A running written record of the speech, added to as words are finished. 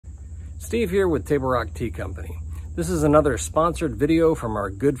Steve here with Table Rock Tea Company. This is another sponsored video from our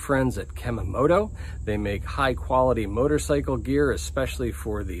good friends at Kemimoto. They make high quality motorcycle gear, especially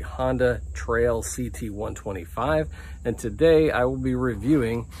for the Honda Trail CT125. And today I will be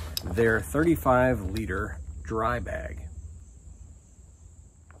reviewing their 35-liter dry bag.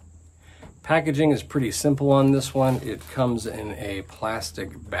 Packaging is pretty simple on this one. It comes in a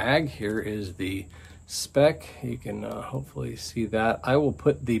plastic bag. Here is the spec. You can hopefully see that. I will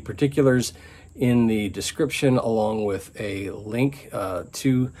put the particulars in the description along with a link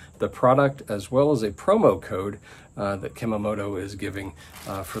to the product as well as a promo code that Kemimoto is giving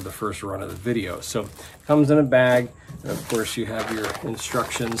for the first run of the video. So it comes in a bag, and of course you have your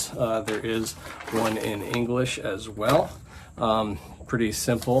instructions. There is one in English as well. Pretty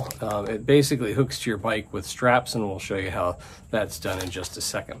simple. It basically hooks to your bike with straps, and we'll show you how that's done in just a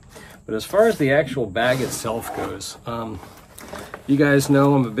second. But as far as the actual bag itself goes, you guys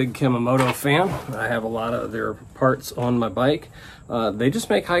know I'm a big Kemimoto fan. I have a lot of their parts on my bike. They just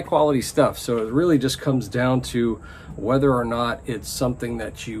make high quality stuff, so it really just comes down to whether or not it's something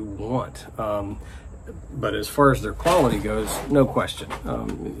that you want. But as far as their quality goes, no question,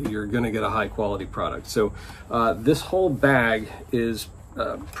 you're going to get a high quality product. So this whole bag is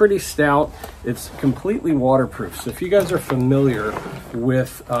pretty stout. It's completely waterproof. So if you guys are familiar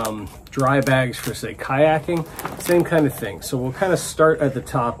with dry bags for, say, kayaking, same kind of thing. So we'll kind of start at the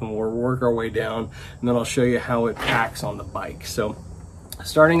top and we'll work our way down, and then I'll show you how it packs on the bike. So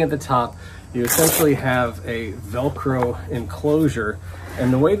starting at the top, you essentially have a Velcro enclosure,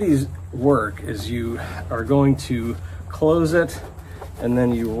 and the way these work is you are going to close it and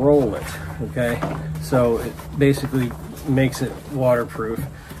then you roll it, okay? So it basically makes it waterproof,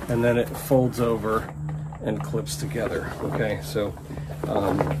 and then it folds over and clips together, okay? So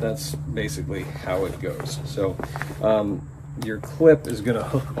that's basically how it goes. So your clip is gonna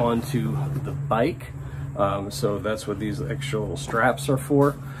hook onto the bike, so that's what these extra little straps are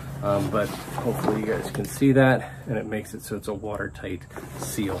for. But hopefully you guys can see that, and it makes it so it's a watertight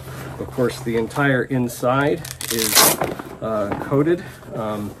seal. Of course, the entire inside is coated.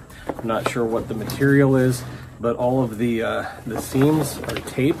 I'm not sure what the material is, but all of the seams are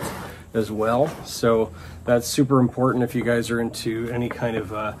taped as well. So that's super important if you guys are into any kind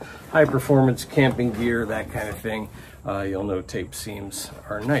of high performance camping gear, that kind of thing. You'll know tape seams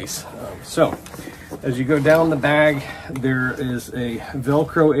are nice. So as you go down the bag, there is a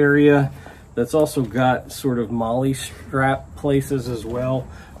Velcro area that's also got sort of molly strap places as well.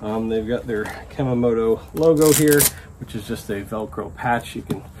 They've got their Kemimoto logo here, which is just a Velcro patch you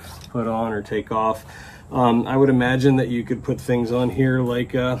can put on or take off. I would imagine that you could put things on here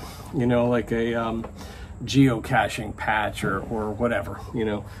like you know, like a geocaching patch or whatever, you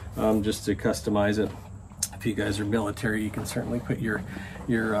know, just to customize it. If you guys are military, you can certainly put your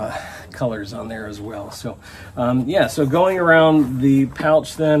colors on there as well. So yeah, so going around the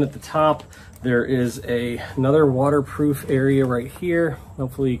pouch then at the top, there is another waterproof area right here.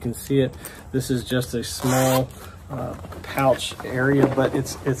 Hopefully you can see it. This is just a small pouch area, but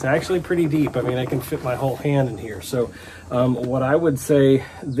it's actually pretty deep. I mean, I can fit my whole hand in here. So what I would say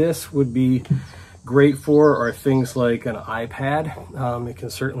this would be great for are things like an iPad. It can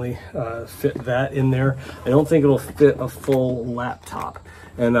certainly fit that in there. I don't think it'll fit a full laptop.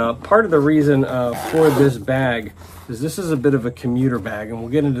 And part of the reason for this bag is this is a bit of a commuter bag, and we'll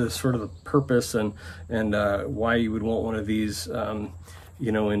get into sort of the purpose and why you would want one of these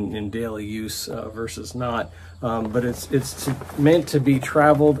you know, in daily use versus not. But it's meant to be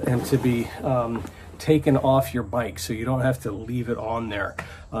traveled and to be taken off your bike, so you don't have to leave it on there.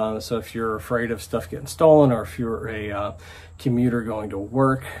 So if you're afraid of stuff getting stolen, or if you're a commuter going to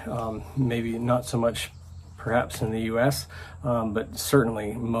work, maybe not so much perhaps in the US, but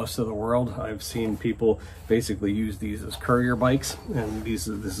certainly most of the world, I've seen people basically use these as courier bikes, and this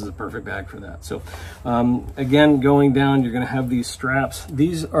is a perfect bag for that. So again, going down, you're going to have these straps.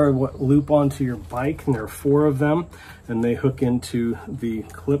 These are what loop onto your bike, and there are 4 of them, and they hook into the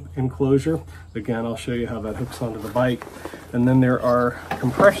clip enclosure. Again, I'll show you how that hooks onto the bike. And then there are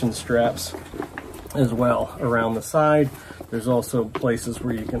compression straps as well around the side. There's also places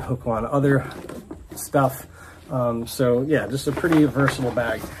where you can hook on other stuff. So yeah, just a pretty versatile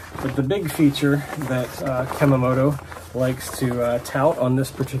bag. But the big feature that Kemimoto likes to tout on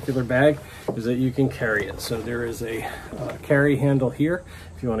this particular bag is that you can carry it. So there is a carry handle here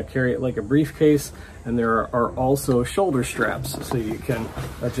if you want to carry it like a briefcase, And there are also shoulder straps, so you can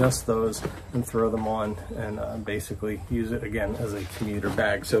adjust those and throw them on and basically use it again as a commuter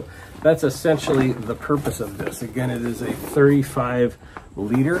bag. So that's essentially the purpose of this. Again, it is a 35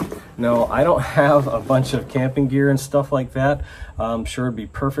 liter. Now, I don't have a bunch of camping gear and stuff like that. I'm sure it'd be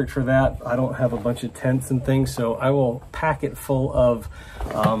perfect for that. I don't have a bunch of tents and things, so I will pack it full of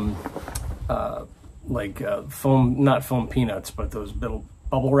foam, not foam peanuts, but those little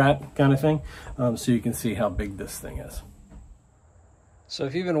bubble wrap kind of thing, so you can see how big this thing is. So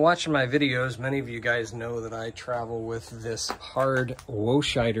if you've been watching my videos, many of you guys know that I travel with this hard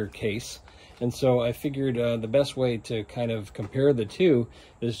Woshider case. And so I figured the best way to kind of compare the two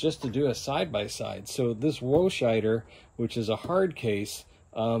is just to do a side-by-side. So this Woshider, which is a hard case,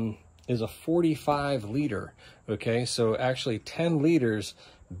 is a 45 liter, okay? So actually 10 liters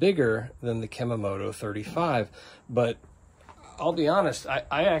bigger than the Kemimoto 35, but I'll be honest,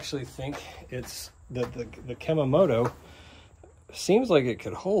 I actually think it's that the Kemimoto seems like it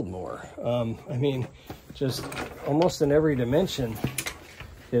could hold more. I mean, just almost in every dimension,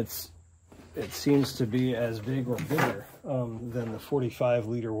 it seems to be as big or bigger than the 45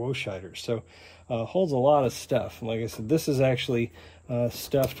 liter Woshider. So holds a lot of stuff. And like I said, this is actually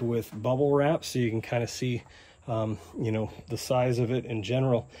stuffed with bubble wrap, so you can kind of see you know, the size of it in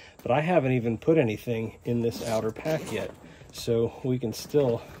general. But I haven't even put anything in this outer pack yet, so we can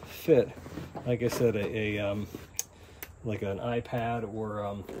still fit, like I said, like an iPad or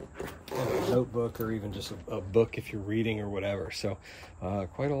a notebook, or even just a book if you're reading or whatever. So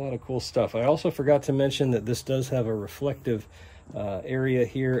quite a lot of cool stuff. I also forgot to mention that this does have a reflective area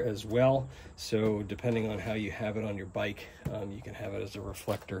here as well. So depending on how you have it on your bike, you can have it as a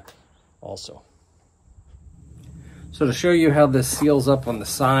reflector also. So to show you how this seals up on the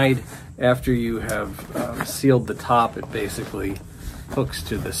side, after you have sealed the top, it basically hooks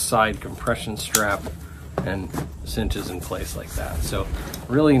to the side compression strap and cinches in place like that. So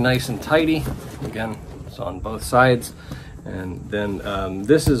really nice and tidy. Again, it's on both sides. And then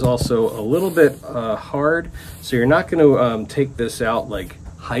this is also a little bit hard, so you're not going to take this out like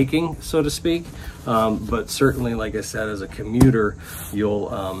hiking, so to speak, but certainly, like I said, as a commuter,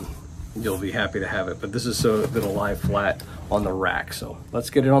 you'll be happy to have it. But this is so that it'll lie flat on the rack. So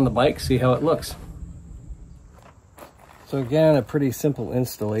let's get it on the bike, see how it looks. So again, a pretty simple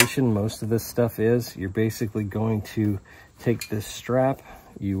installation. Most of this stuff is, you're basically going to take this strap,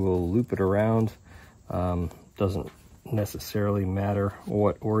 you will loop it around. Doesn't necessarily matter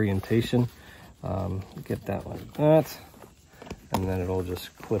what orientation. Get that like that, and then it'll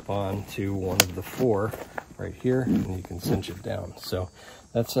just clip on to one of the four right here, and you can cinch it down. So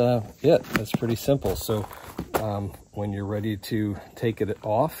that's it. That's pretty simple. So when you're ready to take it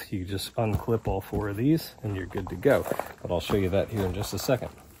off, you just unclip all four of these and you're good to go. But I'll show you that here in just a second.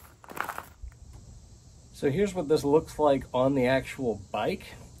 So here's what this looks like on the actual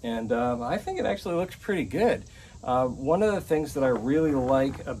bike, and I think it actually looks pretty good. One of the things that I really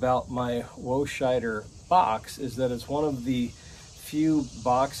like about my Woshider box is that it's one of the few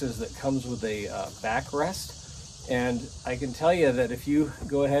boxes that comes with a backrest. And I can tell you that if you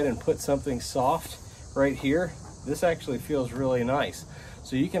go ahead and put something soft right here, this actually feels really nice.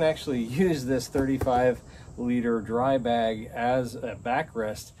 So you can actually use this 35 liter dry bag as a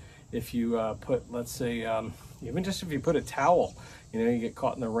backrest if you put, let's say, even just if you put a towel, you know, you get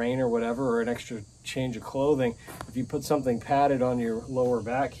caught in the rain or whatever, or an extra change of clothing. If you put something padded on your lower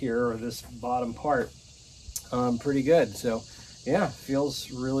back here, or this bottom part, pretty good. So yeah,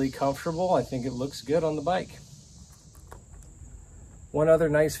 feels really comfortable. I think it looks good on the bike. One other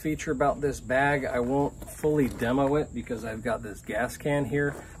nice feature about this bag, I won't fully demo it because I've got this gas can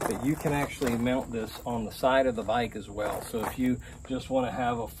here, but you can actually mount this on the side of the bike as well. So if you just want to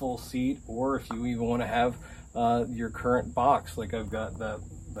have a full seat, or if you even want to have your current box, like I've got that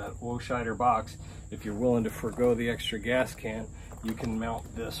Woshider box, if you're willing to forego the extra gas can, you can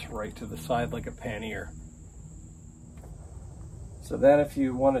mount this right to the side like a pannier. So then if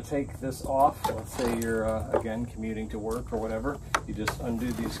you want to take this off, let's say you're, again, commuting to work or whatever, you just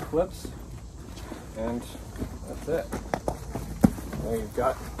undo these clips, and that's it. Now you've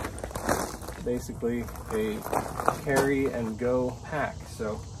got basically a carry and go pack.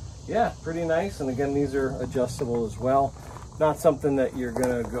 So yeah, pretty nice. And again, these are adjustable as well. Not something that you're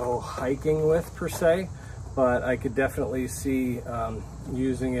going to go hiking with per se, but I could definitely see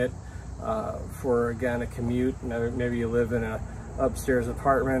using it for, again, a commute. Maybe you live in a upstairs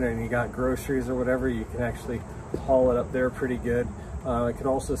apartment and you got groceries or whatever, you can actually haul it up there pretty good. I could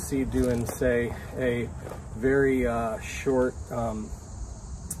also see doing, say, a very short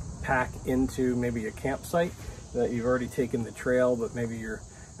pack into maybe a campsite that you've already taken the trail, but maybe you're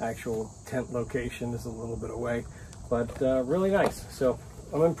actual tent location is a little bit away, but really nice. So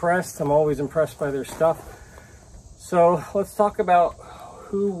I'm impressed. I'm always impressed by their stuff. So let's talk about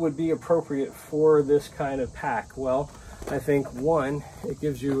who would be appropriate for this kind of pack. Well, I think one, it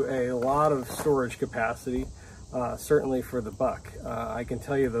gives you a lot of storage capacity, certainly for the buck. I can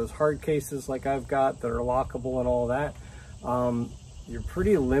tell you those hard cases like I've got that are lockable and all that, you're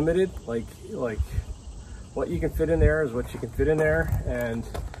pretty limited. Like what you can fit in there is what you can fit in there, and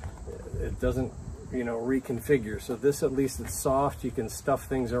it doesn't, you know, reconfigure. So this, at least it's soft, you can stuff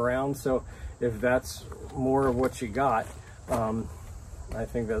things around. So if that's more of what you got, I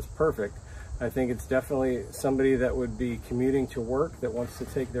think that's perfect. I think it's definitely somebody that would be commuting to work that wants to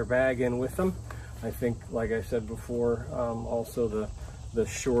take their bag in with them. I think, like I said before, also the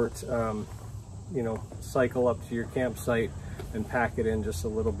short, you know, cycle up to your campsite and pack it in just a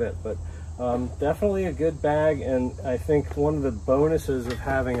little bit. But definitely a good bag. And I think one of the bonuses of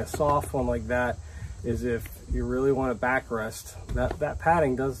having a soft one like that is if you really want to backrest, that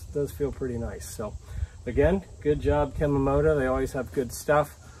padding does feel pretty nice. So again, good job, Kemimoto. They always have good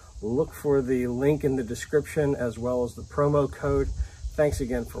stuff. Look for the link in the description as well as the promo code. Thanks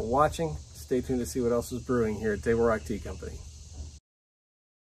again for watching. Stay tuned to see what else is brewing here at Table Rock Tea Company.